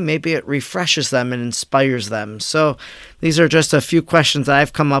long time, maybe it refreshes them and inspires them. So these are just a few questions that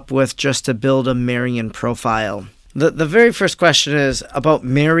I've come up with just to build a Marian profile. The very first question is about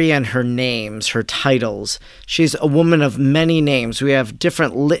Mary and her names, her titles. She's a woman of many names. We have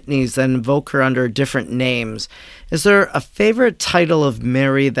different litanies that invoke her under different names. Is there a favorite title of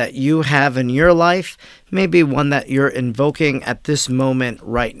Mary that you have in your life? Maybe one that you're invoking at this moment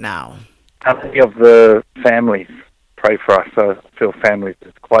right now? How many of the families pray for us? So I feel families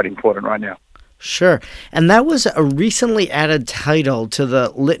is quite important right now. Sure. And that was a recently added title to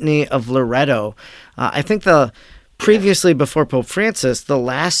the Litany of Loreto. I think previously, before Pope Francis, the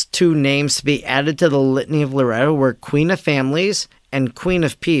last two names to be added to the Litany of Loreto were Queen of Families and Queen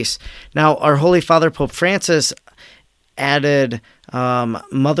of Peace. Now, our Holy Father, Pope Francis, added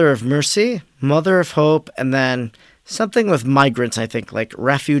Mother of Mercy, Mother of Hope, and then something with migrants, I think, like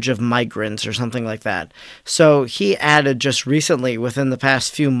Refuge of Migrants or something like that. So he added just recently, within the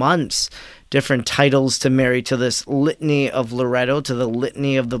past few months, different titles to Mary, to this litany of Loretto, to the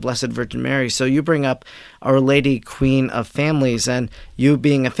litany of the Blessed Virgin Mary. So you bring up Our Lady, Queen of Families, and you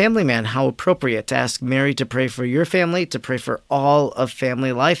being a family man, how appropriate to ask Mary to pray for your family, to pray for all of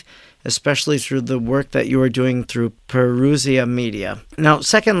family life, especially through the work that you are doing through Perusia Media. Now,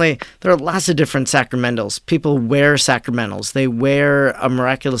 secondly, there are lots of different sacramentals. People wear sacramentals. They wear a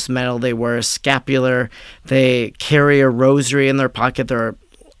miraculous medal. They wear a scapular. They carry a rosary in their pocket. There are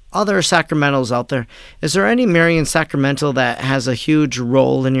other sacramentals out there. Is there any Marian sacramental that has a huge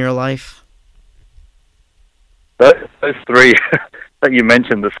role in your life? Those three that you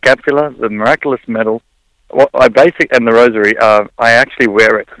mentioned, the scapular, the miraculous medal, and the rosary, I actually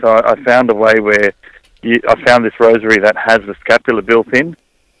wear it. So I found a way where I found this rosary that has the scapular built in,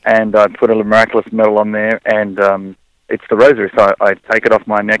 and I put a miraculous medal on there, and it's the rosary. So I take it off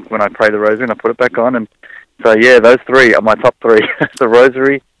my neck when I pray the rosary, and I put it back on. And so, yeah, those three are my top three. The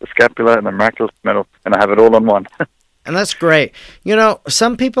rosary, the scapular, and the miraculous medal, and I have it all on one. And that's great. You know,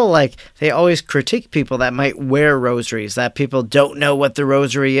 some people, they always critique people that might wear rosaries, that people don't know what the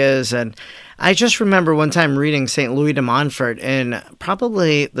rosary is. And I just remember one time reading St. Louis de Montfort in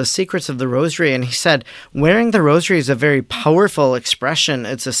probably The Secrets of the Rosary, and he said, wearing the rosary is a very powerful expression.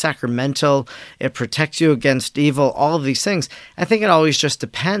 It's a sacramental. It protects you against evil, all of these things. I think it always just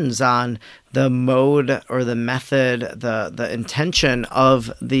depends on the mode or the method, the intention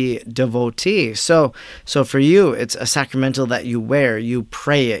of the devotee. So for you, it's a sacramental that you wear, you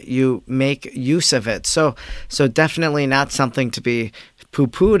pray it, you make use of it. So definitely not something to be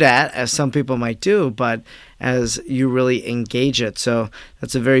poo-pooed at, as some people might do, but as you really engage it. So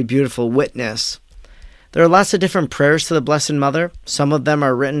that's a very beautiful witness. There are lots of different prayers to the Blessed Mother. Some of them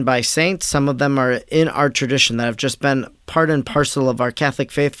are written by saints. Some of them are in our tradition that have just been part and parcel of our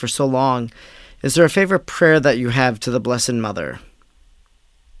Catholic faith for so long. Is there a favorite prayer that you have to the Blessed Mother?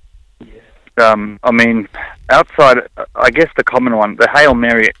 Outside, I guess the common one, the Hail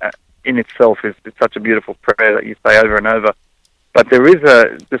Mary in itself is such a beautiful prayer that you say over and over. But there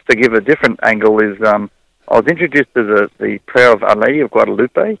is just to give a different angle, I was introduced to the prayer of Our Lady of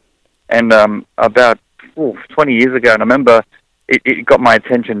Guadalupe, and about 20 years ago, and I remember it got my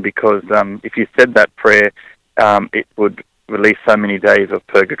attention because if you said that prayer, it would release so many days of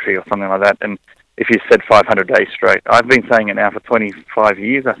purgatory or something like that, and if you said 500 days straight. I've been saying it now for 25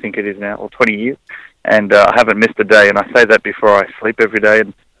 years, I think it is now, or 20 years, and I haven't missed a day, and I say that before I sleep every day,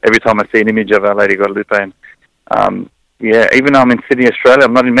 and every time I see an image of Our Lady Guadalupe, and even though I'm in Sydney, Australia,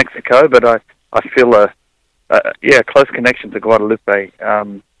 I'm not in Mexico, but I feel a close connection to Guadalupe.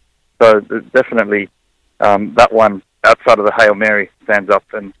 So definitely that one outside of the Hail Mary stands up,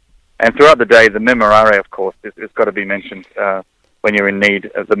 and throughout the day, the Memorare, of course, it's got to be mentioned when you're in need.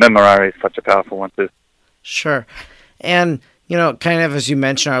 The Memorare is such a powerful one too. Sure, and kind of as you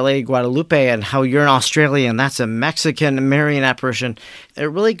mentioned, Our Lady Guadalupe and how you're an Australian, that's a Mexican Marian apparition. It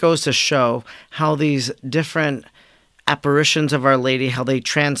really goes to show how these different apparitions of Our Lady, how they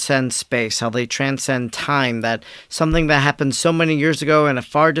transcend space, how they transcend time, that something that happened so many years ago in a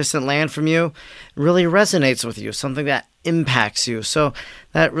far distant land from you really resonates with you, something that impacts you. So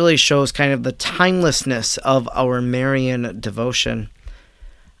that really shows kind of the timelessness of our Marian devotion.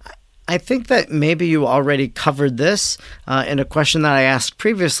 I think that maybe you already covered this in a question that I asked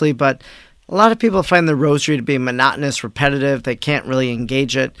previously, but a lot of people find the rosary to be monotonous, repetitive. They can't really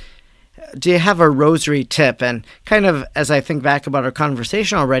engage it. Do you have a rosary tip? And kind of as I think back about our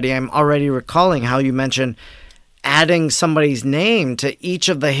conversation already, I'm already recalling how you mentioned adding somebody's name to each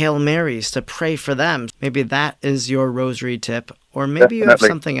of the Hail Marys to pray for them. Maybe that is your rosary tip, or maybe Definitely. You have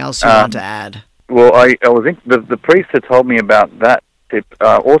something else you want to add. Well, I was the priest that told me about that tip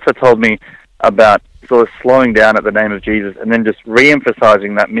also told me about sort of slowing down at the name of Jesus and then just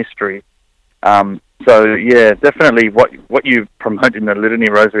re-emphasizing that mystery. So yeah, definitely what you promote in the Litany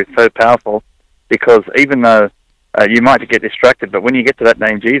Rosary is so powerful, because even though you might get distracted, but when you get to that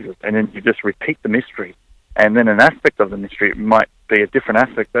name Jesus and then you just repeat the mystery, and then an aspect of the mystery might be a different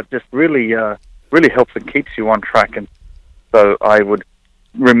aspect that just really helps and keeps you on track. And so I would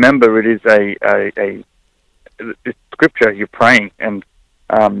remember it is a scripture you're praying, and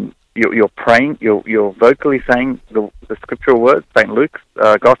you're praying, you're vocally saying the scriptural words, St. Luke's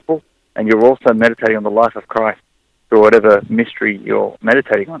Gospel, and you're also meditating on the life of Christ through whatever mystery you're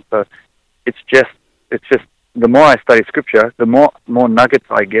meditating on. So it's just the more I study scripture, the more nuggets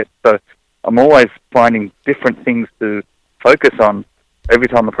I get. So I'm always finding different things to focus on every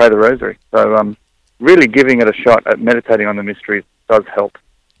time I pray the rosary. So really giving it a shot at meditating on the mysteries does help.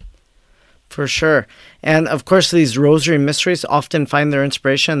 For sure. And of course, these rosary mysteries often find their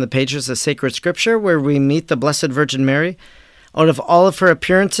inspiration in the pages of sacred scripture where we meet the Blessed Virgin Mary. out of all of her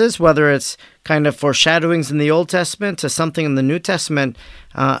appearances, whether it's kind of foreshadowings in the Old Testament to something in the New Testament,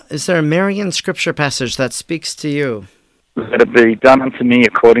 is there a Marian scripture passage that speaks to you? Let it be done unto me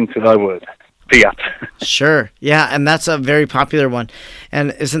according to thy word. Fiat. Sure. Yeah, and that's a very popular one.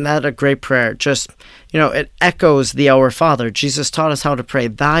 And isn't that a great prayer? Just, it echoes the Our Father. Jesus taught us how to pray,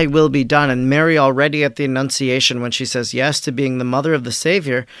 thy will be done. And Mary already at the Annunciation, when she says yes to being the mother of the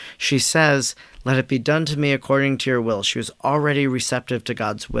Savior, she says, let it be done to me according to your will. She was already receptive to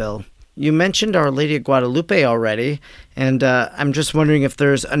God's will. You mentioned Our Lady of Guadalupe already, and I'm just wondering if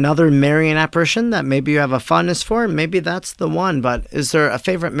there's another Marian apparition that maybe you have a fondness for. Maybe that's the one, but is there a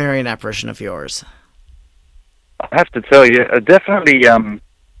favorite Marian apparition of yours? I have to tell you, definitely,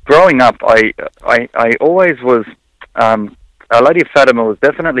 growing up, I always was, Our Lady of Fatima was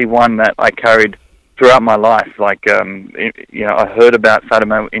definitely one that I carried throughout my life. Like, I heard about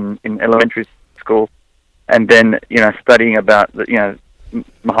Fatima in elementary school, and then, studying about,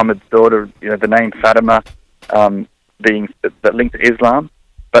 Muhammad's daughter, the name Fatima, being that linked to Islam.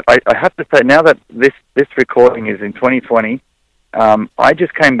 But I have to say, now that this recording is in 2020, I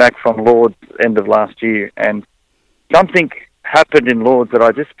just came back from Lourdes end of last year, and something happened in Lourdes that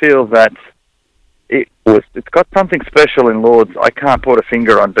I just feel that it's got something special in Lourdes. I can't put a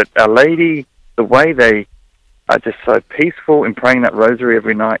finger on, but Our Lady, the way they are just so peaceful in praying that rosary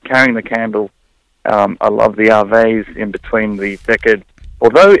every night, carrying the candle. I love the Aves in between the decade.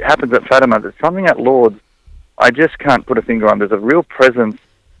 Although it happens at Fatima, there's something at Lourdes I just can't put a finger on. There's a real presence,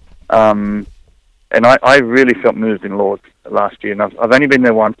 and I really felt moved in Lourdes last year. And I've only been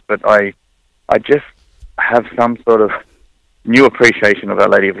there once, but I just have some sort of new appreciation of Our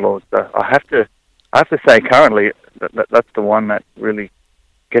Lady of Lourdes. So I have to say, currently, that's the one that really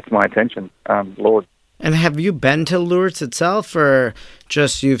gets my attention, Lourdes. And have you been to Lourdes itself, or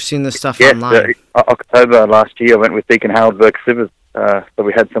just you've seen the stuff yes, online? October last year, I went with Deacon Harold Burke-Sivers. So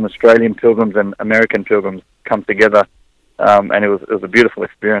we had some Australian pilgrims and American pilgrims come together, and it was a beautiful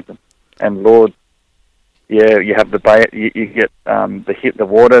experience. And Lourdes, yeah, you have you get the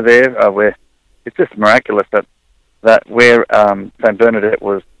water there, where it's just miraculous that where Saint Bernadette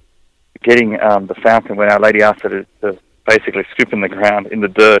was getting the fountain, when Our Lady asked her to basically scoop in the ground in the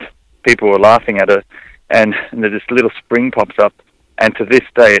dirt, people were laughing at her, and this little spring pops up, and to this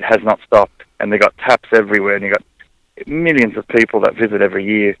day it has not stopped. And they got taps everywhere, and you got millions of people that visit every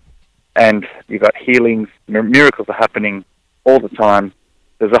year, and you got healings. Miracles are happening all the time.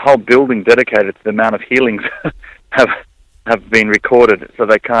 There's a whole building dedicated to the amount of healings have been recorded, so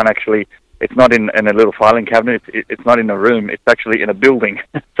they can't actually. It's not in a little filing cabinet. It's not in a room. It's actually in a building.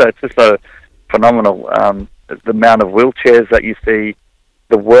 So it's just so phenomenal. The amount of wheelchairs that you see,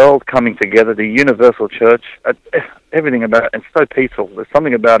 the world coming together, the universal church, everything about it, and so peaceful. There's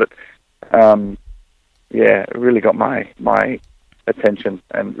something about it. It really got my attention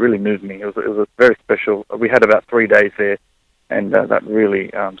and really moved me. It was very special. We had about 3 days there, and that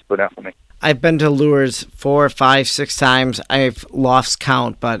really stood out for me. I've been to Lourdes 4, 5, 6 times. I've lost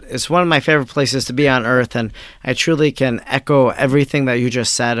count, but it's one of my favorite places to be on earth, and I truly can echo everything that you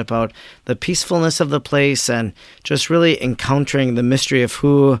just said about the peacefulness of the place and just really encountering the mystery of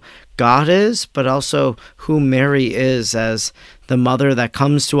who God is, but also who Mary is as the mother that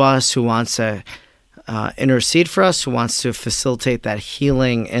comes to us, who wants to intercede for us, who wants to facilitate that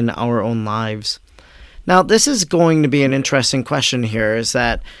healing in our own lives. Now, this is going to be an interesting question here, is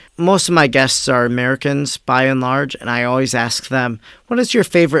that most of my guests are Americans, by and large, and I always ask them, what is your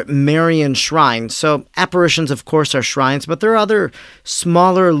favorite Marian shrine? So apparitions, of course, are shrines, but there are other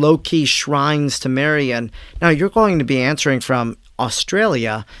smaller, low-key shrines to Mary. And now you're going to be answering from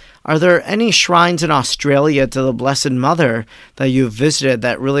Australia. Are there any shrines in Australia to the Blessed Mother that you've visited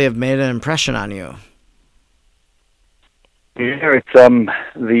that really have made an impression on you? Yeah, it's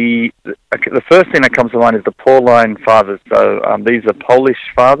the first thing that comes to mind is the Pauline Fathers. So these are Polish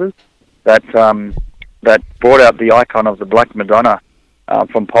fathers that brought out the icon of the Black Madonna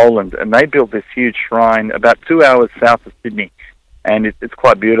from Poland, and they built this huge shrine about 2 hours south of Sydney, and it's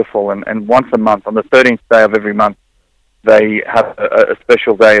quite beautiful. And once a month, on the 13th day of every month, they have a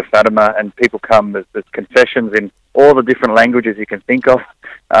special day of Fatima, and people come. There's confessions in all the different languages you can think of.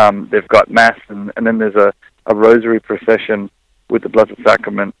 They've got mass, and then there's a rosary procession with the Blessed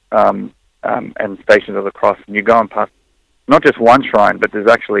Sacrament and Stations of the Cross. And you go and past not just one shrine, but there's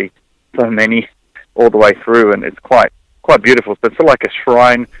actually so many all the way through, and it's quite beautiful. So it's sort of like a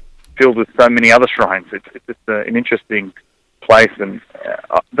shrine filled with so many other shrines. It's just an interesting place, and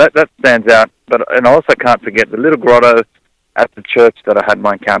that stands out. And I also can't forget the little grotto at the church that I had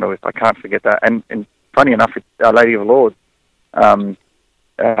my encounter with. I can't forget that. And funny enough, it's Our Lady of Lourdes.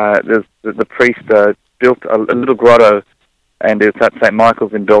 There's the priest built a little grotto and it was at St.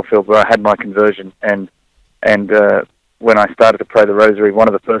 Michael's in Belfield where I had my conversion. And when I started to pray the Rosary, one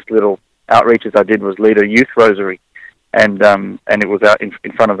of the first little outreaches I did was lead a youth Rosary, and it was out in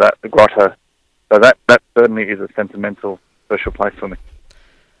front of the grotto. So that certainly is a sentimental, special place for me.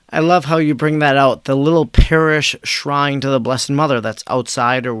 I love how you bring that out, the little parish shrine to the Blessed Mother that's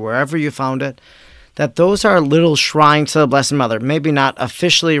outside or wherever you found it, that those are little shrines to the Blessed Mother, maybe not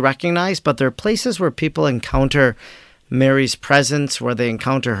officially recognized, but they're places where people encounter Mary's presence, where they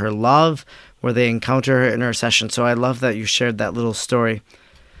encounter her love, where they encounter her intercession. So I love that you shared that little story.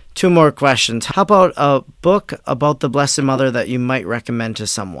 2 more questions. How about a book about the Blessed Mother that you might recommend to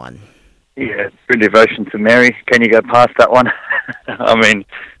someone? Yeah, True Devotion to Mary. Can you go past that one? I mean,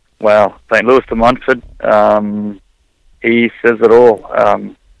 wow, St. Louis de Montfort, he says it all.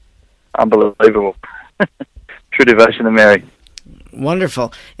 Unbelievable. True Devotion to Mary.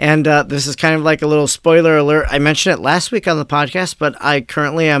 Wonderful. And this is kind of like a little spoiler alert. I mentioned it last week on the podcast, but I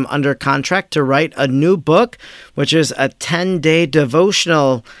currently am under contract to write a new book, which is a 10-day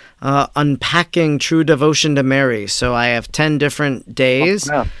devotional unpacking true devotion to Mary. So I have 10 different days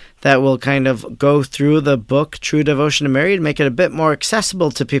that will kind of go through the book True Devotion to Mary and make it a bit more accessible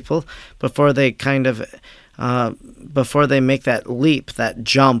to people before they make that leap, that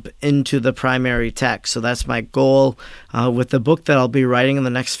jump into the primary text. So that's my goal with the book that I'll be writing in the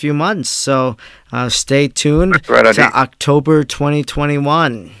next few months. So stay tuned to October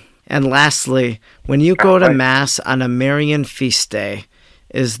 2021. And lastly, when you go to Mass on a Marian feast day,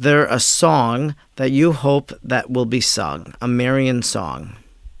 is there a song that you hope that will be sung, a Marian song?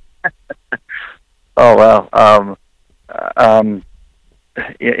 Oh, wow.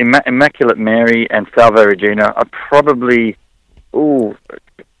 Immaculate Mary and Salve Regina are probably...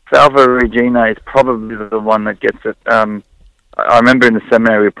 Salve Regina is probably the one that gets it. I remember in the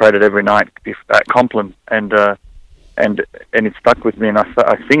seminary we prayed it every night at Compline, and it stuck with me, and I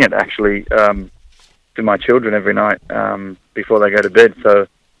sing it actually to my children every night before they go to bed. So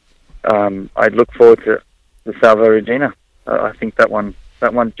I look forward to the Salve Regina. I think that one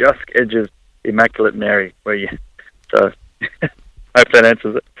just edges Immaculate Mary. So I hope that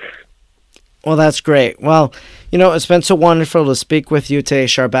answers it. Well, that's great. Well, it's been so wonderful to speak with you today,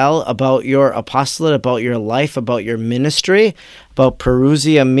 Charbel, about your apostolate, about your life, about your ministry, about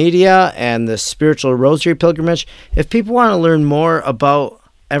Parousia Media and the Spiritual Rosary Pilgrimage. If people want to learn more about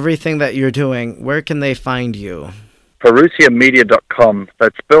everything that you're doing, where can they find you? ParousiaMedia.com.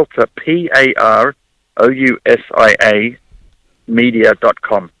 That's spelled Parousia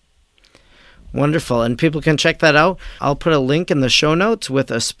media.com. Wonderful. And people can check that out. I'll put a link in the show notes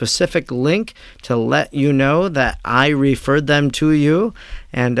with a specific link to let you know that I referred them to you,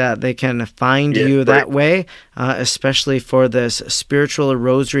 and they can find you that way, especially for this spiritual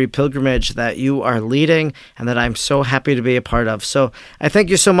rosary pilgrimage that you are leading and that I'm so happy to be a part of. So I thank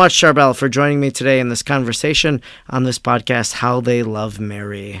you so much, Charbel, for joining me today in this conversation on this podcast, How They Love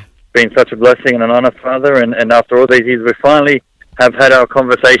Mary. It's been such a blessing and an honor, Father, and after all these years, we finally have had our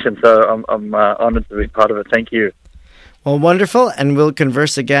conversation, so I'm honored to be part of it. Thank you. Well, wonderful, and we'll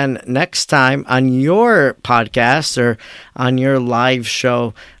converse again next time on your podcast or on your live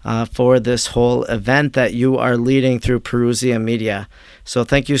show for this whole event that you are leading through Parousia Media. So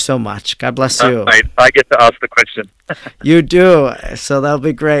thank you so much. God bless you. I get to ask the question. You do, so that'll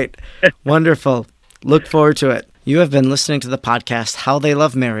be great. Wonderful. Look forward to it. You have been listening to the podcast, How They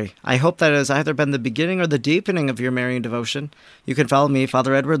Love Mary. I hope that has either been the beginning or the deepening of your Marian devotion. You can follow me,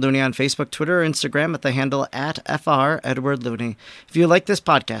 Father Edward Looney, on Facebook, Twitter, or Instagram at the handle @FrEdwardLooney. If you like this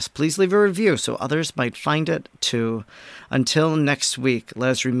podcast, please leave a review so others might find it too. Until next week,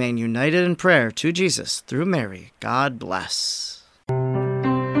 let us remain united in prayer to Jesus through Mary. God bless.